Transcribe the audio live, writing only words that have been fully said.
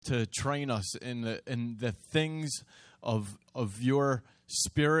to train us in the things of your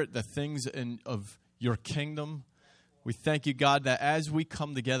Spirit, the things of your kingdom. We thank you, God, that as we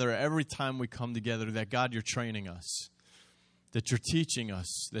come together, every time we come together, that, God, you're training us, that you're teaching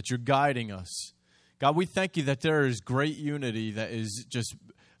us, that you're guiding us. God, we thank you that there is great unity that is just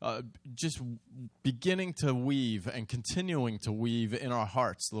beginning to weave and continuing to weave in our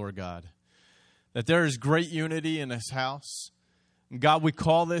hearts, Lord God. That there is great unity in this house. And God, we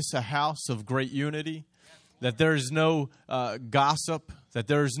call this a house of great unity. That there is no gossip, that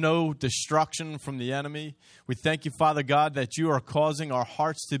there is no destruction from the enemy. We thank you, Father God, that you are causing our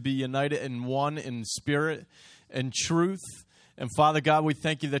hearts to be united in one in spirit and truth. And Father God, we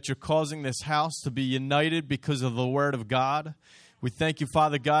thank you that you're causing this house to be united because of the word of God. We thank you,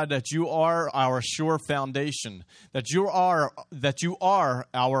 Father God, that you are our sure foundation, that you are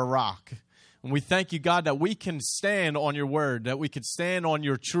our rock. And we thank you, God, that we can stand on your word, that we can stand on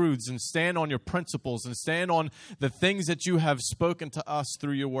your truths and stand on your principles and stand on the things that you have spoken to us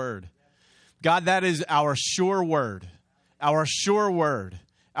through your word. God, that is our sure word, our sure word,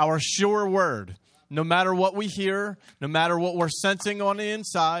 our sure word. No matter what we hear, no matter what we're sensing on the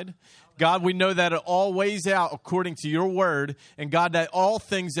inside, God, we know that it all weighs out according to your word. And God, that all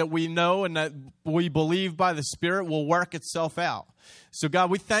things that we know and that we believe by the Spirit will work itself out. So,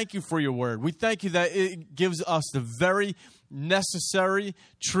 God, we thank you for your word. We thank you that it gives us the very necessary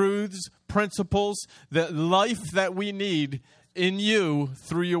truths, principles, the life that we need in you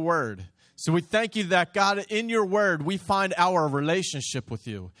through your word. So we thank you that, God, in your word, we find our relationship with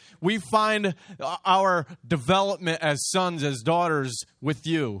you. We find our development as sons, as daughters with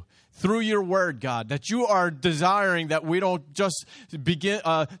you. Through your word, God, that you are desiring that we don't just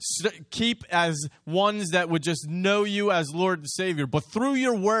keep as ones that would just know you as Lord and Savior, but through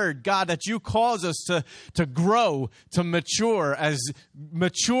your word, God, that you cause us to grow, to mature as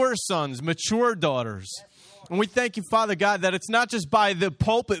mature sons, mature daughters. And we thank you, Father God, that it's not just by the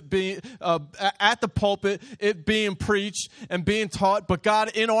pulpit being at the pulpit, it being preached and being taught, but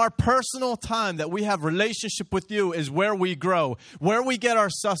God, in our personal time that we have relationship with you is where we grow, where we get our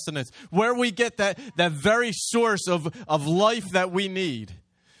sustenance, where we get that very source of life that we need.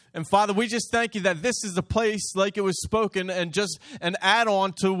 And Father, we just thank you that this is the place, like it was spoken, and just an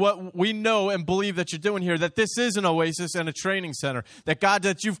add-on to what we know and believe that you're doing here, that this is an oasis and a training center. That, God,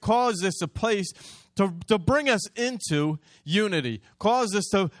 that you've caused this a place to bring us into unity, cause us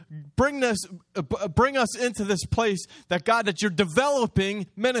to bring us into this place that, God, that you're developing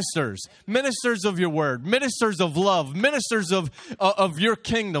ministers of your word, ministers of love, ministers of your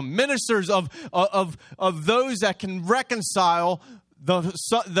kingdom, ministers of those that can reconcile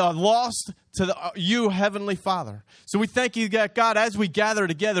the lost to you, Heavenly Father. So we thank you, God, as we gather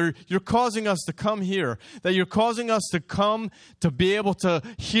together, you're causing us to come here, that you're causing us to come to be able to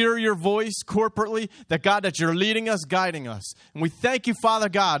hear your voice corporately, that, God, that you're leading us, guiding us. And we thank you, Father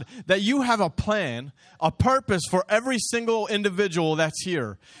God, that you have a plan, a purpose for every single individual that's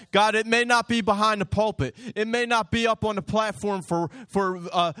here. God, it may not be behind the pulpit. It may not be up on the platform for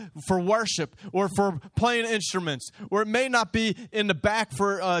worship or for playing instruments, or it may not be in the back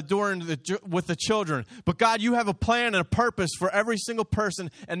for with the children. But God, you have a plan and a purpose for every single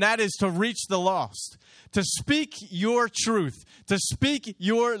person, and that is to reach the lost, to speak your truth, to speak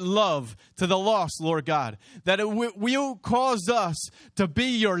your love to the lost, Lord God. That it will cause us to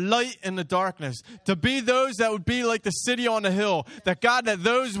be your light in the darkness, to be those that would be like the city on the hill. That, God, that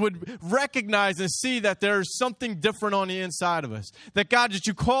those would recognize and see that there's something different on the inside of us. That, God, that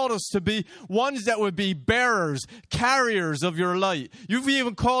you called us to be ones that would be bearers, carriers of your light. You've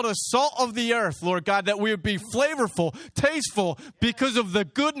even called us salt of the earth, Lord God, that we would be flavorful, tasteful because of the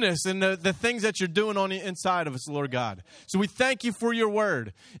goodness and the things that you're doing on the inside of us, Lord God. So we thank you for your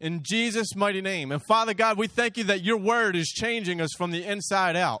word in Jesus' mighty name. And Father God, we thank you that your word is changing us from the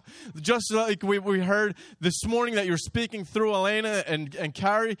inside out. Just like we heard this morning that you're speaking through Elena and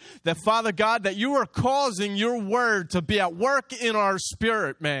Carrie, that, Father God, that you are causing your word to be at work in our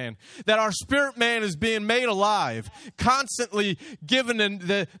spirit man, that our spirit man is being made alive, constantly given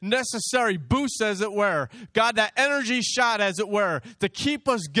the necessary boost, as it were. God, that energy shot, as it were, to keep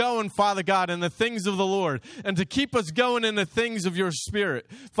us going, Father God, in the things of the Lord, and to keep us going in the things of your Spirit.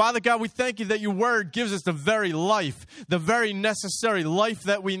 Father God, we thank you that your word gives us the very life, the very necessary life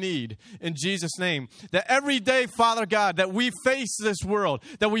that we need, in Jesus' name. That every day, Father God, that we face this world,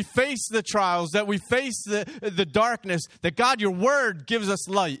 that we face the trials, that we face the darkness, that, God, your word gives us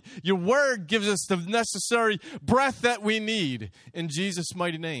light. Your word gives us the necessary breath that we need, in Jesus'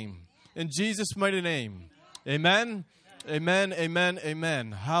 mighty name. In Jesus' mighty name. Amen. Amen. Amen.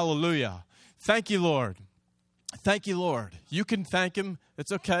 Amen. Hallelujah. Thank you, Lord. Thank you, Lord. You can thank him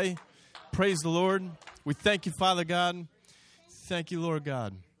It's okay. Praise the Lord. We thank you, Father God. Thank you, Lord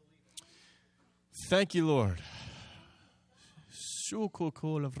God. Thank you, Lord.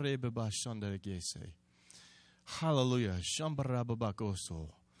 Hallelujah.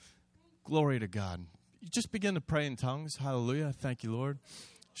 Glory to God. You just begin to pray in tongues. Hallelujah. Thank you, Lord.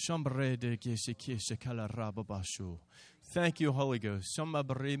 Thank you, Holy Ghost.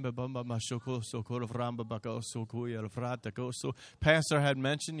 Pastor had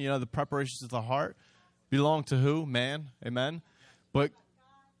mentioned, the preparations of the heart belong to who? Man. Amen. But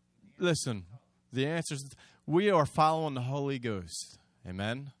listen, the answer is we are following the Holy Ghost.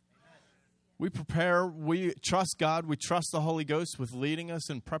 Amen. We prepare, we trust God, we trust the Holy Ghost with leading us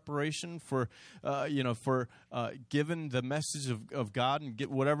in preparation for giving the message of God and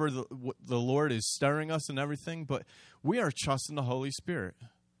get whatever the Lord is stirring us and everything. But we are trusting the Holy Spirit.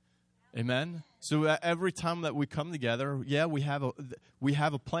 Amen. So every time that we come together, we have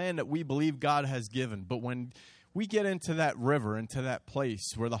a plan that we believe God has given. But when we get into that river, into that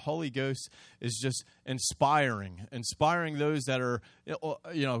place where the Holy Ghost is just inspiring those that are,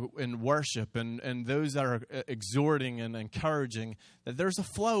 in worship and those that are exhorting and encouraging, that there's a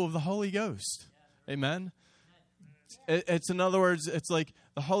flow of the Holy Ghost. Amen. It's in other words, it's like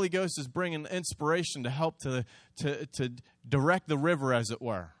the Holy Ghost is bringing inspiration to help to direct the river, as it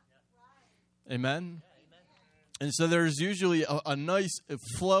were. Amen. And so there's usually a nice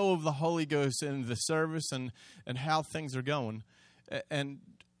flow of the Holy Ghost in the service and how things are going. And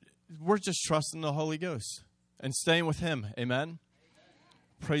we're just trusting the Holy Ghost and staying with Him. Amen.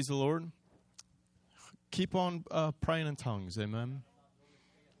 Praise the Lord. Keep on praying in tongues. Amen.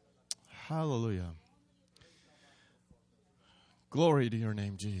 Hallelujah. Glory to your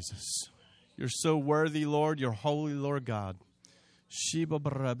name, Jesus. You're so worthy, Lord. You're holy, Lord God. Shiba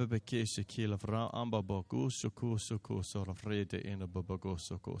barabe bekeshe kila fra amba boku suku suku sora frede in a babago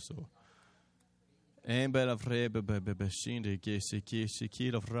sokoso. Embela frebe bebe shinde kese kese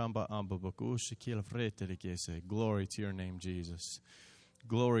kila framba amba boku shikila frete de kese. Glory to your name, Jesus.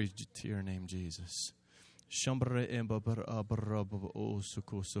 Glory to your name, Jesus. Shambare emba bar abaraba o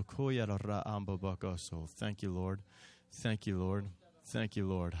suku sukoya ra amba bakaso. Thank you, Lord. Thank you, Lord. Thank you,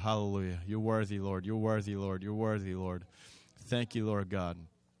 Lord. Hallelujah. You're worthy, Lord. You're worthy, Lord. You're worthy, Lord. Thank you, Lord God.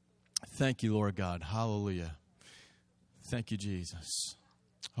 Thank you, Lord God. Hallelujah. Thank you, Jesus.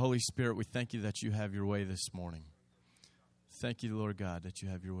 Holy Spirit, we thank you that you have your way this morning. Thank you, Lord God, that you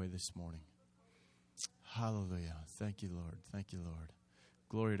have your way this morning. Hallelujah. Thank you, Lord. Thank you, Lord.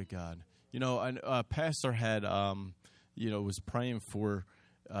 Glory to God. Pastor had, was praying for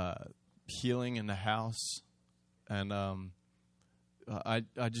healing in the house. And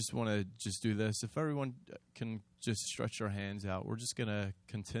I just want to just do this. If everyone can just stretch your hands out, we're just going to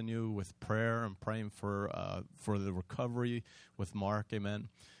continue with prayer and praying for the recovery with Mark. Amen.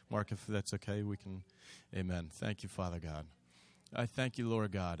 Mark, if that's okay, we can. Amen. Thank you, Father God. I thank you,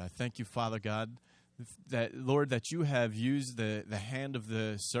 Lord God. I thank you, Father God, that, Lord, that you have used the hand of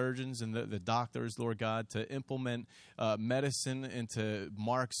the surgeons and the doctors, Lord God, to implement medicine into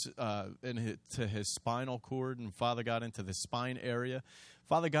Mark's, into his spinal cord, and, Father God, into the spine area.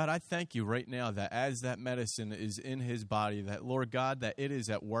 Father God, I thank you right now that as that medicine is in his body, that, Lord God, that it is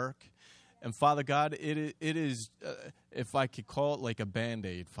at work. And, Father God, it is, if I could call it like a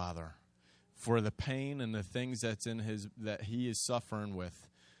Band-Aid, Father, for the pain and the things that he is suffering with.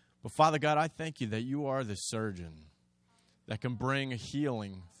 But, Father God, I thank you that you are the surgeon that can bring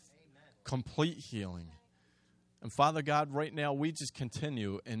healing, complete healing. And, Father God, right now we just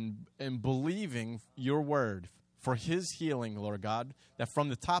continue in believing your word for his healing, Lord God, that from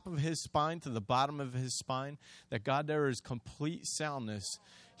the top of his spine to the bottom of his spine, that, God, there is complete soundness,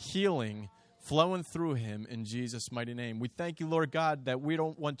 healing flowing through him in Jesus' mighty name. We thank you, Lord God, that we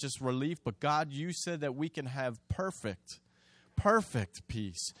don't want just relief, but, God, you said that we can have perfect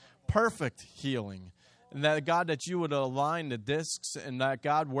peace, perfect healing. And that, God, that you would align the discs, and that,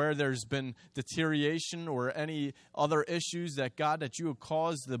 God, where there's been deterioration or any other issues, that, God, that you would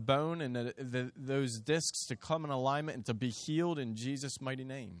cause the bone and those discs to come in alignment and to be healed in Jesus' mighty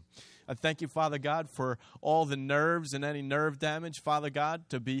name. I thank you, Father God, for all the nerves and any nerve damage, Father God,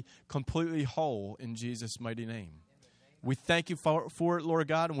 to be completely whole in Jesus' mighty name. We thank you for it, Lord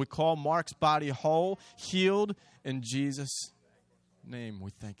God, and we call Mark's body whole, healed in Jesus' name.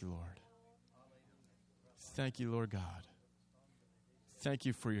 We thank you, Lord. Thank you, Lord God. Thank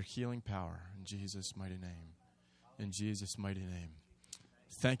you for your healing power in Jesus' mighty name. In Jesus' mighty name.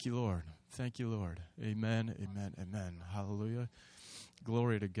 Thank you, Lord. Thank you, Lord. Amen, amen, amen. Hallelujah.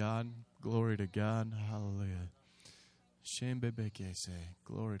 Glory to God. Glory to God. Hallelujah.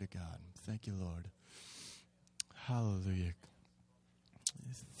 Glory to God. Thank you, Lord. Hallelujah.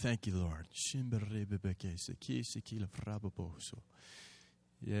 Thank you, Lord.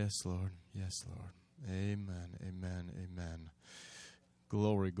 Yes, Lord. Yes, Lord. Amen. Amen. Amen.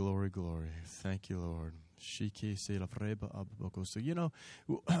 Glory, glory, glory. Thank you, Lord. So,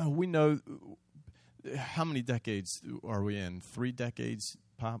 we know how many decades are we in? 3 decades,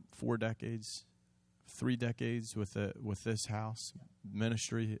 Pop? 4 decades? 3 decades with this house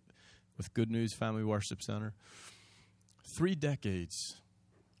ministry, with Good News Family Worship Center. 3 decades.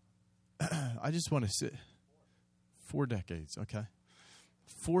 I just want to sit. 4 decades, okay.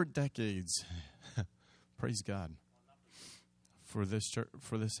 4 decades. Praise God. For this church,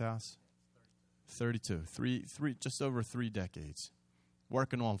 for this house. 32. Three, just over 3 decades.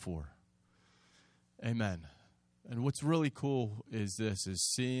 Working on 4. Amen. And what's really cool is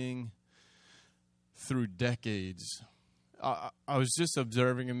seeing through decades. I was just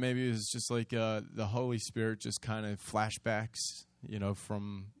observing, and maybe it was just like the Holy Spirit just kind of flashbacks,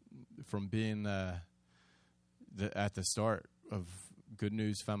 from being at the start of Good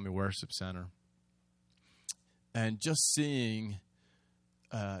News Family Worship Center, and just seeing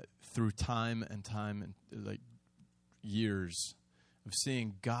through time and like years of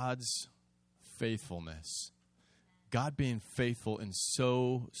seeing God's faithfulness, God being faithful in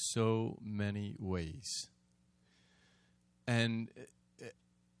so many ways. And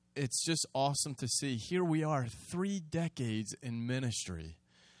it's just awesome to see. Here we are, 3 decades in ministry.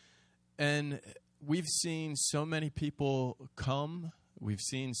 And we've seen so many people come. We've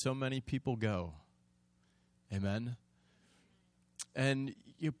seen so many people go. Amen. And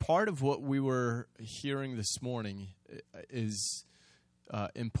part of what we were hearing this morning is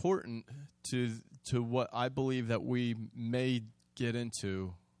important to what I believe that we may get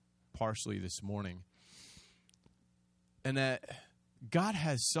into partially this morning. And that God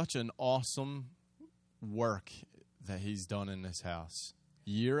has such an awesome work that he's done in this house.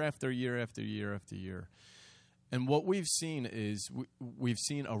 Year after year after year after year. And what we've seen is we've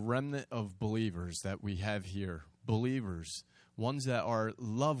seen a remnant of believers that we have here. Believers. Ones that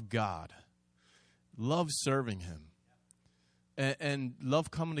love God. Love serving him. And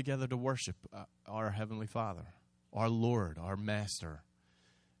love coming together to worship our Heavenly Father. Our Lord. Our Master.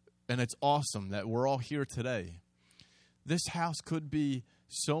 And it's awesome that we're all here today. This house could be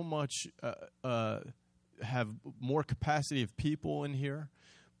so much, have more capacity of people in here.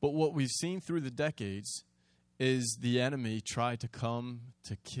 But what we've seen through the decades is the enemy try to come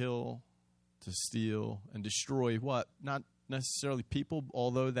to kill, to steal, and destroy what? Not necessarily people,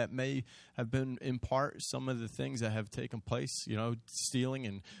 although that may have been in part some of the things that have taken place,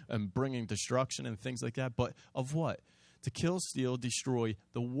 stealing and bringing destruction and things like that. But of what? To kill, steal, destroy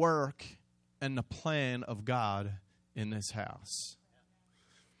the work and the plan of God in this house.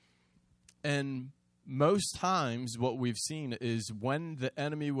 And most times what we've seen is when the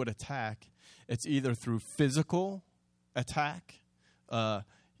enemy would attack, it's either through physical attack,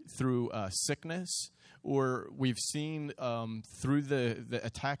 through sickness, or we've seen through the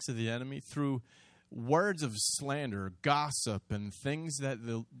attacks of the enemy, through words of slander, gossip, and things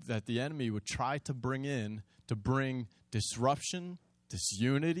that the enemy would try to bring in to bring disruption,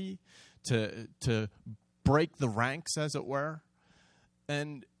 disunity, to break the ranks, as it were.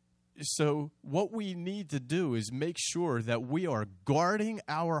 And so what we need to do is make sure that we are guarding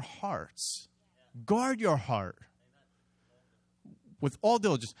our hearts. Guard your heart. With all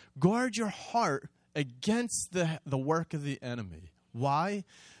diligence. Guard your heart against the work of the enemy. Why?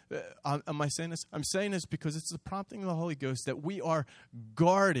 Am I saying this? I'm saying this because it's the prompting of the Holy Ghost that we are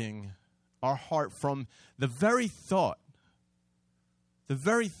guarding our heart from the very thoughts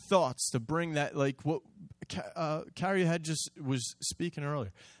to bring that, like what Carrie had just was speaking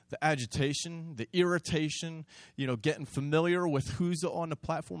earlier. The agitation, the irritation, getting familiar with who's on the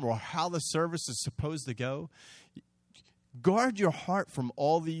platform or how the service is supposed to go. Guard your heart from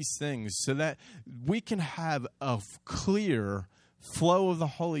all these things so that we can have a clear flow of the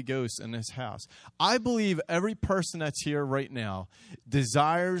Holy Ghost in this house. I believe every person that's here right now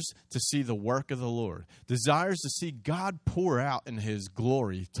desires to see the work of the Lord, desires to see God pour out in his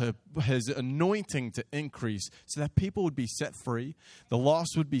glory, to his anointing to increase so that people would be set free, the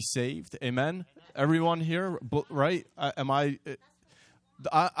lost would be saved. Amen? Everyone here, right? I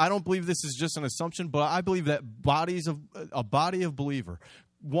don't believe this is just an assumption, but I believe that a body of believer,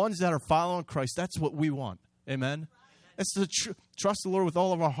 ones that are following Christ, that's what we want. Amen? It's to trust the Lord with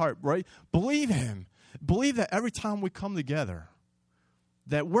all of our heart, right? Believe him. Believe that every time we come together,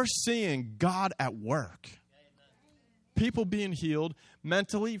 that we're seeing God at work. People being healed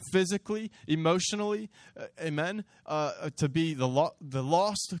mentally, physically, emotionally. Amen? To be the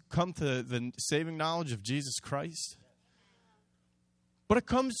lost come to the saving knowledge of Jesus Christ. But it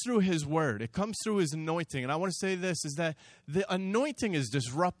comes through his word. It comes through his anointing. And I want to say this, is that the anointing is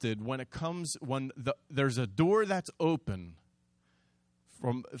disrupted when there's a door that's open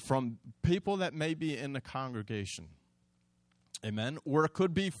from people that may be in the congregation. Amen. Or it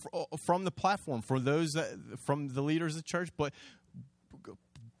could be from the platform, from the leaders of the church. But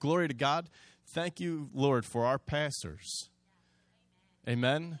glory to God. Thank you, Lord, for our pastors.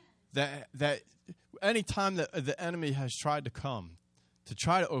 Amen. That any time that the enemy has tried to come to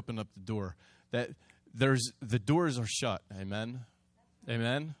try to open up the door, that the doors are shut. Amen.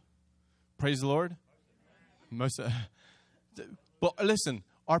 Amen. Praise the Lord. But listen,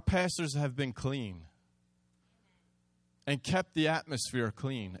 our pastors have been clean and kept the atmosphere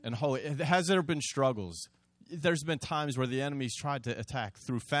clean and holy. Has there been struggles? There's been times where the enemy's tried to attack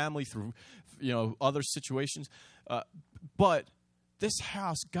through family, through other situations. But this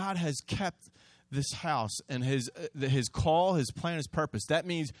house, God has kept this house and his call, his plan, his purpose. That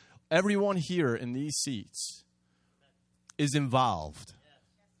means everyone here in these seats is involved,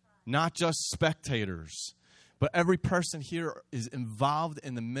 not just spectators, but every person here is involved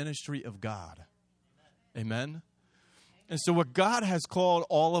in the ministry of God. Amen. And so what God has called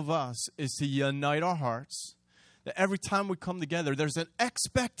all of us is to unite our hearts, that every time we come together, there's an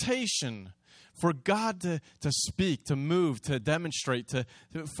expectation for God to speak, to move, to demonstrate,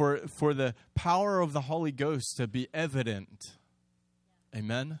 for the power of the Holy Ghost to be evident.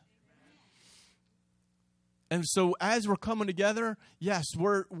 Amen. And so as we're coming together, yes,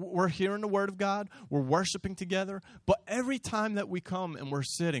 we're hearing the word of God, we're worshiping together, but every time that we come and we're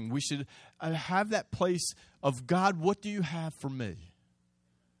sitting, we should have that place of, God, what do you have for me?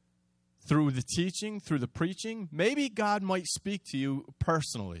 Through the teaching, through the preaching, maybe God might speak to you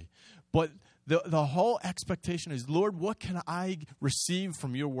personally, but the whole expectation is, Lord, what can I receive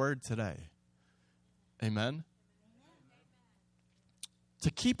from your word today? Amen.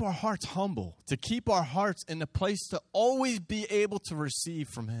 To keep our hearts humble, to keep our hearts in a place to always be able to receive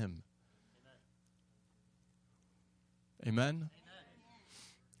from him. Amen? Amen?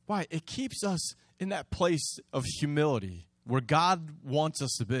 Why? It keeps us in that place of humility where God wants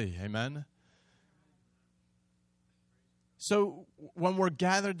us to be. Amen? So when we're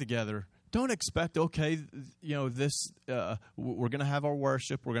gathered together, don't expect, okay, we're going to have our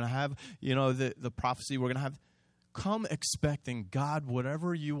worship, we're going to have, the prophecy, we're going to have. Come expecting, God,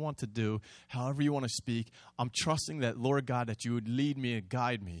 whatever you want to do, however you want to speak, I'm trusting that, Lord God, that you would lead me and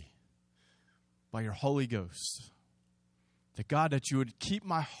guide me by your Holy Ghost. That, God, that you would keep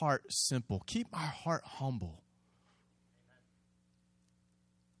my heart simple, keep my heart humble.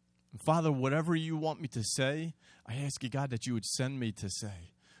 And Father, whatever you want me to say, I ask you, God, that you would send me to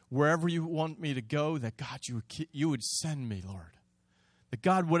say. Wherever you want me to go, that, God, you would send me, Lord. That,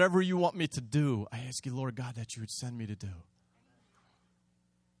 God, whatever you want me to do, I ask you, Lord God, that you would send me to do.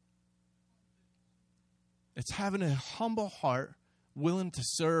 It's having a humble heart willing to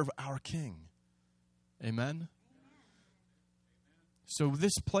serve our King. Amen? So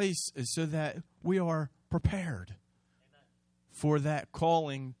this place is so that we are prepared for that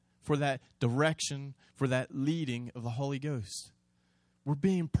calling, for that direction, for that leading of the Holy Ghost. We're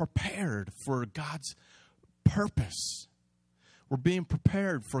being prepared for God's purpose. We're being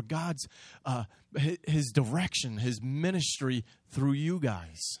prepared for God's, his direction, his ministry through you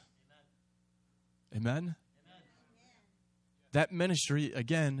guys. Amen? Amen? That ministry,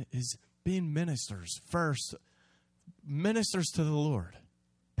 again, is being ministers first. Ministers to the Lord.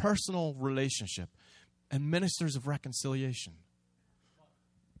 Personal relationship. And ministers of reconciliation.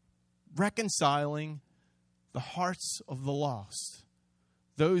 Reconciling the hearts of the lost.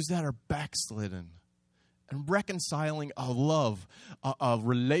 Those that are backslidden. And reconciling a love, a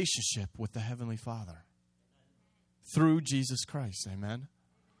relationship with the Heavenly Father through Jesus Christ. Amen.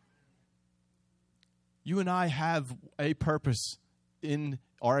 You and I have a purpose in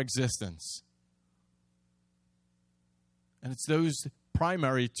our existence. And it's those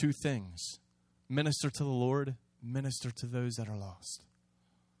primary two things. Minister to the Lord, minister to those that are lost.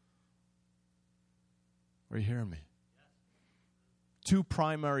 Are you hearing me? Two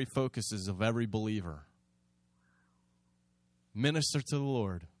primary focuses of every believer. Minister to the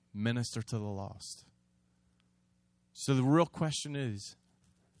Lord, minister to the lost. So the real question is,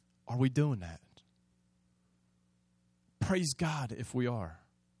 are we doing that? Praise God if we are.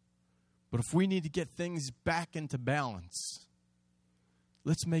 But if we need to get things back into balance,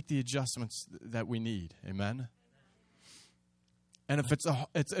 let's make the adjustments that we need. Amen? And if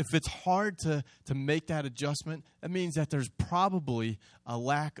it's hard to make that adjustment, that means that there's probably a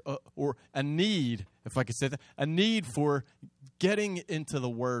lack or a need, if I could say that, a need for getting into the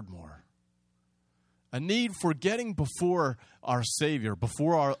Word more. A need for getting before our Savior,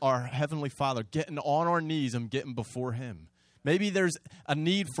 before our Heavenly Father, getting on our knees and getting before Him. Maybe there's a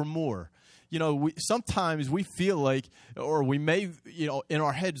need for more. Sometimes we feel like, or we may, in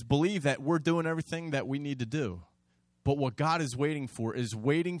our heads believe that we're doing everything that we need to do. But what God is waiting for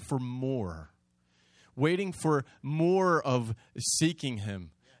more. Waiting for more of seeking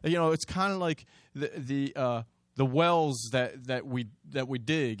Him. It's kind of like the wells that we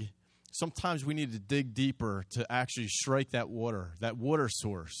dig. Sometimes we need to dig deeper to actually strike that water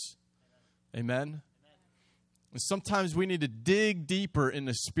source. Amen? And sometimes we need to dig deeper in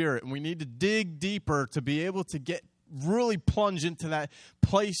the Spirit, and we need to dig deeper to be able to really plunge into that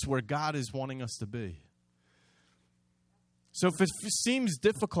place where God is wanting us to be. So if it seems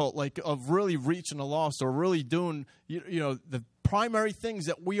difficult, of really reaching the lost or really doing, the primary things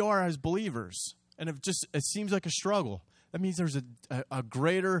that we are as believers, and it seems like a struggle, that means there's a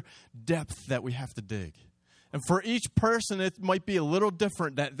greater depth that we have to dig. And for each person, it might be a little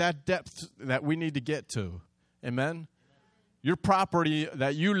different, that depth that we need to get to. Amen? Your property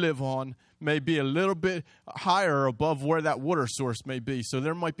that you live on may be a little bit higher above where that water source may be. So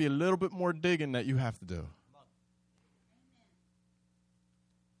there might be a little bit more digging that you have to do.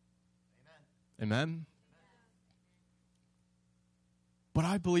 Amen? But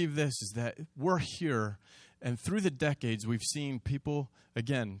I believe this is that we're here, and through the decades, we've seen people,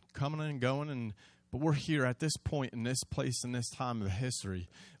 again, coming and going, but we're here at this point, in this place, in this time of history,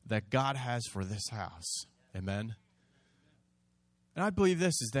 that God has for this house. Amen? And I believe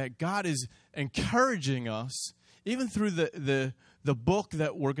this is that God is encouraging us, even through the book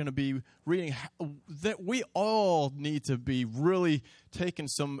that we're going to be reading, that we all need to be really taking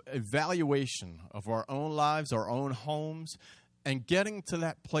some evaluation of our own lives, our own homes, and getting to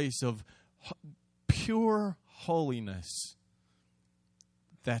that place of pure holiness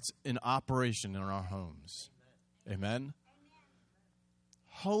that's in operation in our homes. Amen?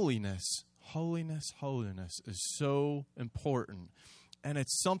 Holiness is so important. And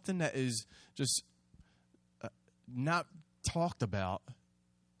it's something that is just not talked about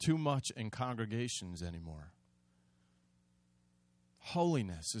too much in congregations anymore.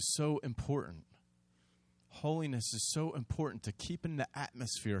 Holiness is so important. Holiness is so important to keeping the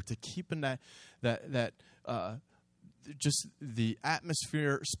atmosphere, to keeping that just the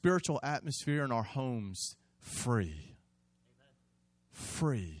atmosphere, spiritual atmosphere in our homes free.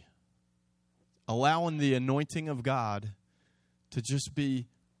 Free. Allowing the anointing of God to just be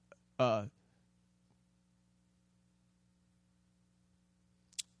at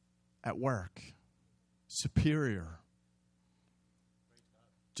work, superior,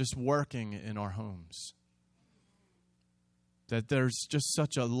 just working in our homes. That there's just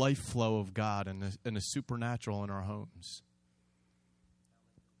such a life flow of God and a supernatural in our homes.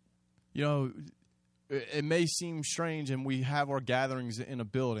 It may seem strange, and we have our gatherings in a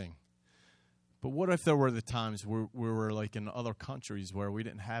building. But what if there were the times where we were like in other countries where we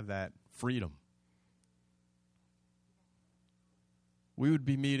didn't have that freedom? We would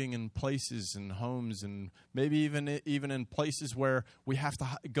be meeting in places and homes, and maybe even in places where we have to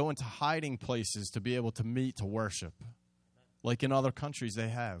go into hiding places to be able to meet to worship, like in other countries they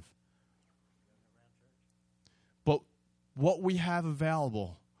have. But what we have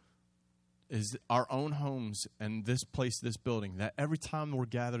available is our own homes and this place, this building, that every time we're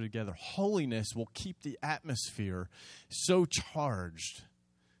gathered together, holiness will keep the atmosphere so charged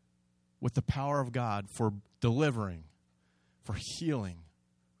with the power of God for delivering, for healing,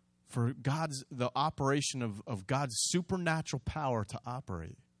 for the operation of God's supernatural power to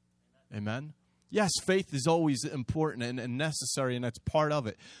operate. Amen? Yes, faith is always important and necessary, and that's part of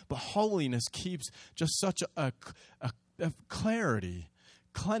it. But holiness keeps just such a clarity,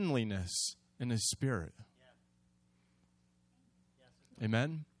 cleanliness in His Spirit.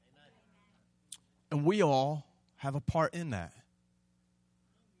 Amen? And we all have a part in that.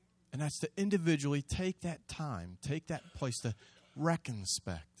 And that's to individually take that time, take that place to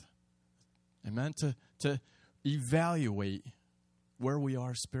reconspect. Amen? To evaluate where we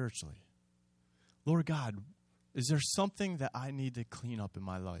are spiritually. Lord God, is there something that I need to clean up in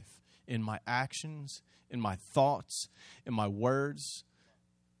my life? In my actions, in my thoughts, in my words,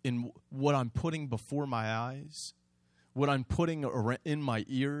 in what I'm putting before my eyes, what I'm putting in my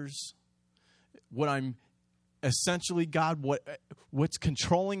ears, what I'm essentially, God, what's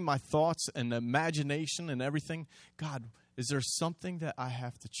controlling my thoughts and imagination and everything? God, is there something that I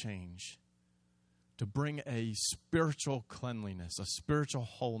have to change to bring a spiritual cleanliness, a spiritual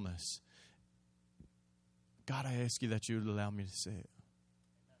wholeness? God, I ask you that you would allow me to say it.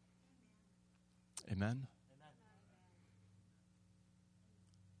 Amen?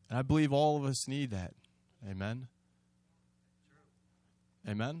 And I believe all of us need that. Amen?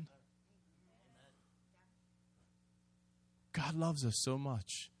 Amen? God loves us so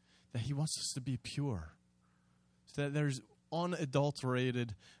much that he wants us to be pure. So that there's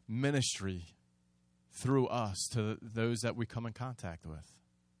unadulterated ministry through us to those that we come in contact with.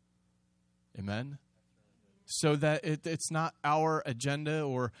 Amen? So that it's not our agenda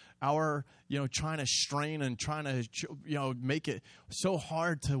or our, trying to strain and trying to, make it so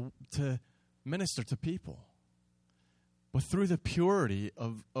hard to minister to people. But through the purity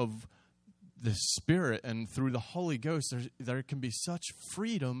of the Spirit and through the Holy Ghost, there can be such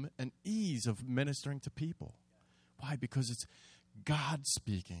freedom and ease of ministering to people. Why? Because it's God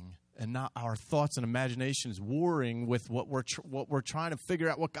speaking and not our thoughts and imaginations warring with what we're trying to figure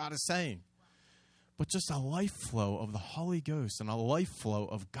out what God is saying. But just a life flow of the Holy Ghost and a life flow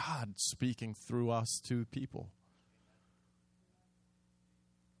of God speaking through us to people.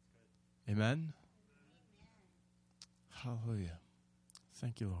 Amen? Hallelujah.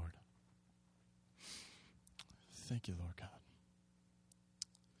 Thank you, Lord. Thank you, Lord God.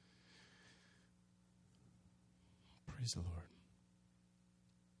 Praise the Lord.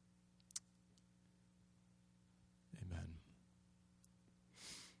 Amen.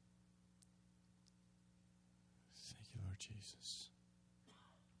 Thank you, Lord Jesus.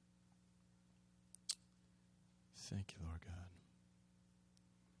 Thank you, Lord God.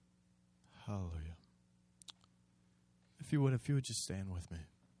 Hallelujah. If you would just stand with me.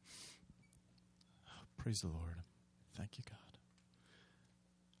 Praise the Lord. Thank you, God.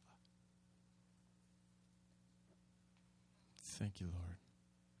 Thank you, Lord.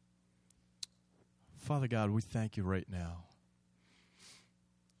 Father God, we thank you right now.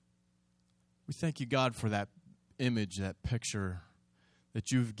 We thank you, God, for that image, that picture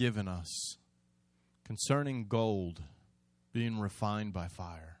that you've given us concerning gold being refined by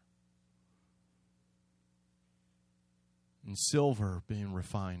fire and silver being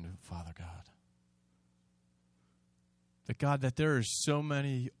refined, Father God. That, God, that there are so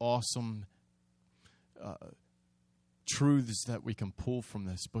many awesome truths that we can pull from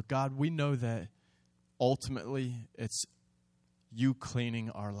this. But, God, we know that ultimately it's you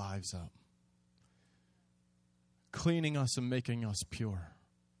cleaning our lives up. Cleaning us and making us pure.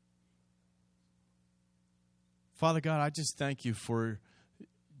 Father God, I just thank you for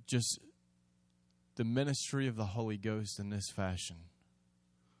just the ministry of the Holy Ghost in this fashion.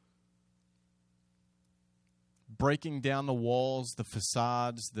 Breaking down the walls, the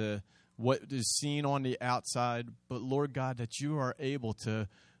facades, what is seen on the outside, but Lord God, that you are able to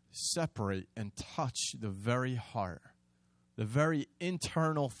separate and touch the very heart, the very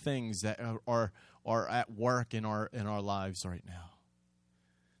internal things that are at work in our lives right now.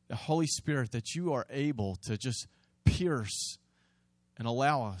 The Holy Spirit, that you are able to just pierce and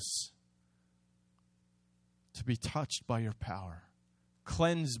allow us to be touched by your power,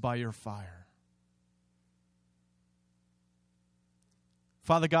 cleansed by your fire.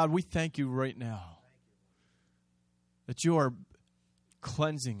 Father God, we thank you right now that you are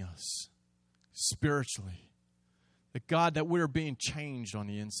cleansing us spiritually. That, God, that we're being changed on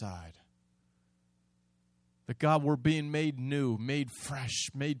the inside. That, God, we're being made new, made fresh,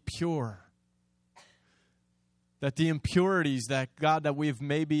 made pure. That the impurities that, God, that we've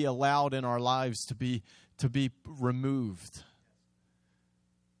maybe allowed in our lives to be removed.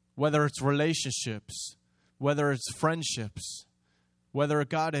 Whether it's relationships, whether it's friendships, whether,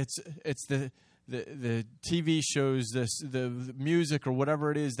 God, it's the TV shows, the music or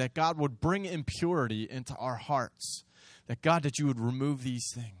whatever it is, that God would bring impurity into our hearts. That, God, that you would remove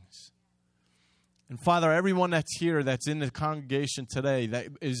these things. And Father, everyone that's here, that's in the congregation today, that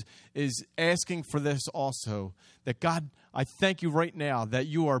is asking for this also, that, God, I thank you right now that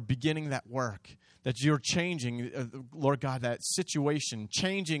you are beginning that work. That you're changing, Lord God, that situation,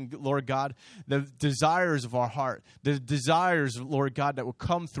 changing, Lord God, the desires of our heart, the desires, Lord God, that will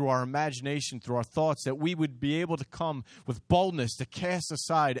come through our imagination, through our thoughts, that we would be able to come with boldness to cast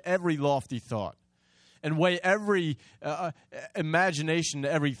aside every lofty thought and weigh every imagination,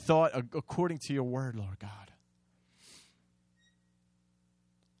 every thought according to your word, Lord God.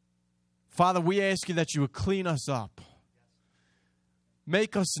 Father, we ask you that you would clean us up.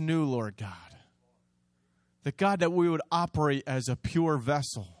 Make us new, Lord God. That, God, that we would operate as a pure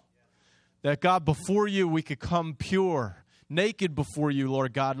vessel. That, God, before you we could come pure, naked before you,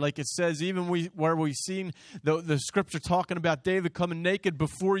 Lord God. Like it says, even where we've seen the scripture talking about David coming naked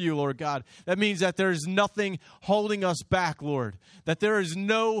before you, Lord God. That means that there is nothing holding us back, Lord. That there is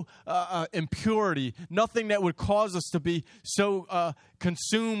no impurity, nothing that would cause us to be so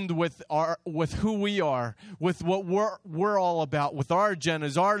consumed with who we are, with what we're all about, with our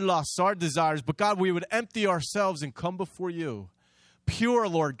agendas, our lusts, our desires. But God, we would empty ourselves and come before you, pure,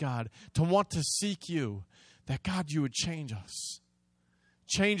 Lord God, to want to seek you. That God, you would change us.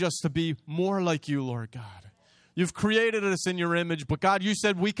 Change us to be more like you, Lord God. You've created us in your image, but God, you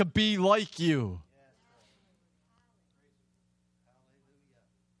said we could be like you.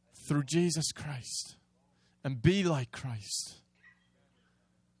 Through Jesus Christ. And be like Christ.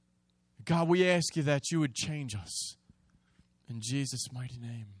 God, we ask you that you would change us. In Jesus' mighty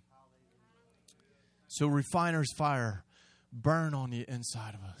name. So refiner's fire, burn on the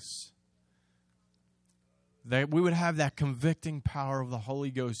inside of us. That we would have that convicting power of the Holy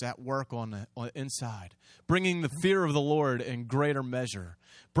Ghost at work on the inside. Bringing the fear of the Lord in greater measure.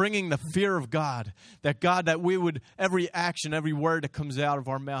 Bringing the fear of God. That we would, every action, every word that comes out of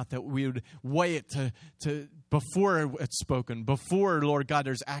our mouth, that we would weigh it to before it's spoken. Before, Lord God,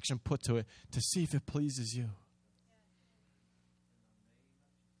 there's action put to it. To see if it pleases you.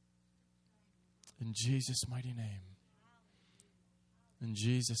 In Jesus' mighty name. In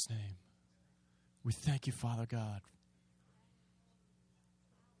Jesus' name. We thank you, Father God.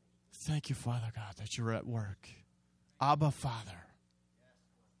 Thank you, Father God, that you're at work. Abba, Father.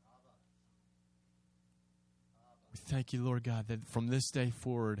 We thank you, Lord God, that from this day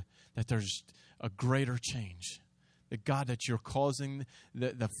forward, that there's a greater change. That God, that you're causing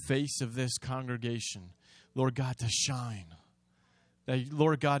the face of this congregation, Lord God, to shine. That,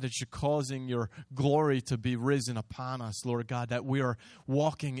 Lord God, that you're causing your glory to be risen upon us, Lord God, that we are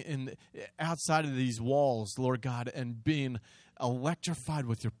walking outside of these walls, Lord God, and being electrified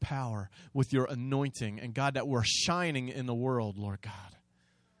with your power, with your anointing, and God, that we're shining in the world, Lord God.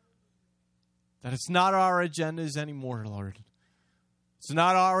 That it's not our agendas anymore, Lord. It's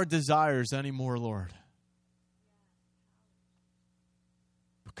not our desires anymore, Lord.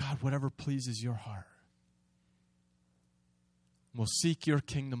 But God, whatever pleases your heart. We'll seek your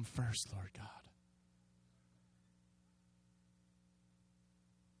kingdom first, Lord God.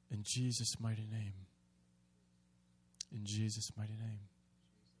 In Jesus' mighty name. In Jesus' mighty name.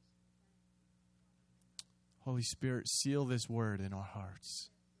 Holy Spirit, seal this word in our hearts.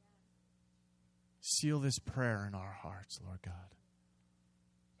 Seal this prayer in our hearts, Lord God.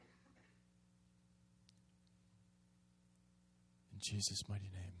 In Jesus' mighty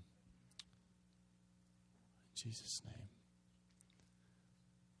name. In Jesus' name.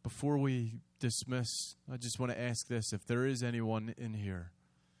 Before we dismiss, I just want to ask this. If there is anyone in here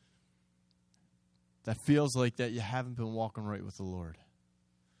that feels like that you haven't been walking right with the Lord,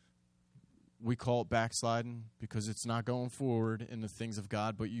 we call it backsliding because it's not going forward in the things of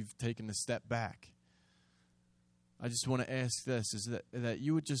God, but you've taken a step back. I just want to ask this, is that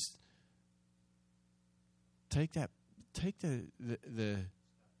you would just take the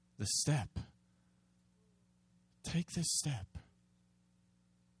step. Take this step.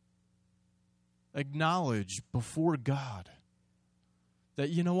 Acknowledge before God that,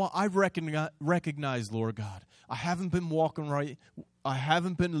 you know what, I recognize, Lord God, I haven't been walking right. I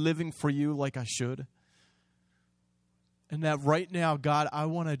haven't been living for you like I should. And that right now, God, I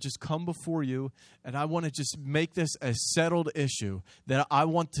want to just come before you and I want to just make this a settled issue, that I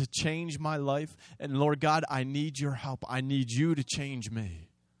want to change my life. And Lord God, I need your help. I need you to change me.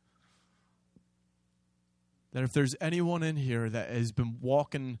 That if there's anyone in here that has been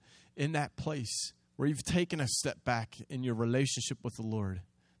walking in that place where you've taken a step back in your relationship with the Lord,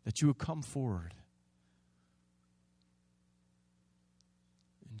 that you would come forward.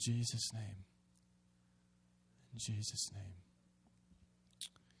 In Jesus' name. In Jesus' name.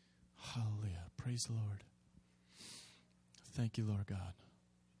 Hallelujah. Praise the Lord. Thank you, Lord God.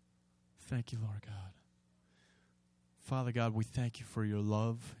 Thank you, Lord God. Father God, we thank you for your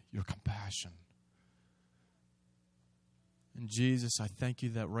love, your compassion. And Jesus, I thank you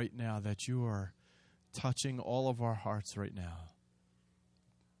that right now that you are touching all of our hearts right now.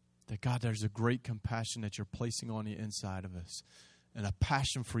 That God, there's a great compassion that you're placing on the inside of us. And a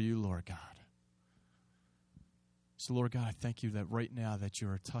passion for you, Lord God. So, Lord God, I thank you that right now that you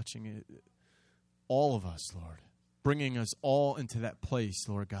are touching it, all of us, Lord. Bringing us all into that place,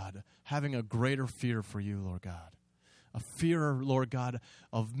 Lord God. Having a greater fear for you, Lord God. A fear, Lord God,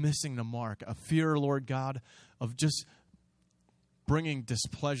 of missing the mark. A fear, Lord God, of just bringing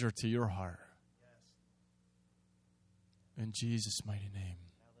displeasure to your heart. In Jesus' mighty name.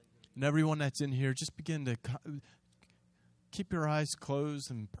 And everyone that's in here, just begin to keep your eyes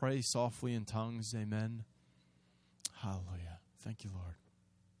closed and pray softly in tongues. Amen. Hallelujah. Thank you, Lord.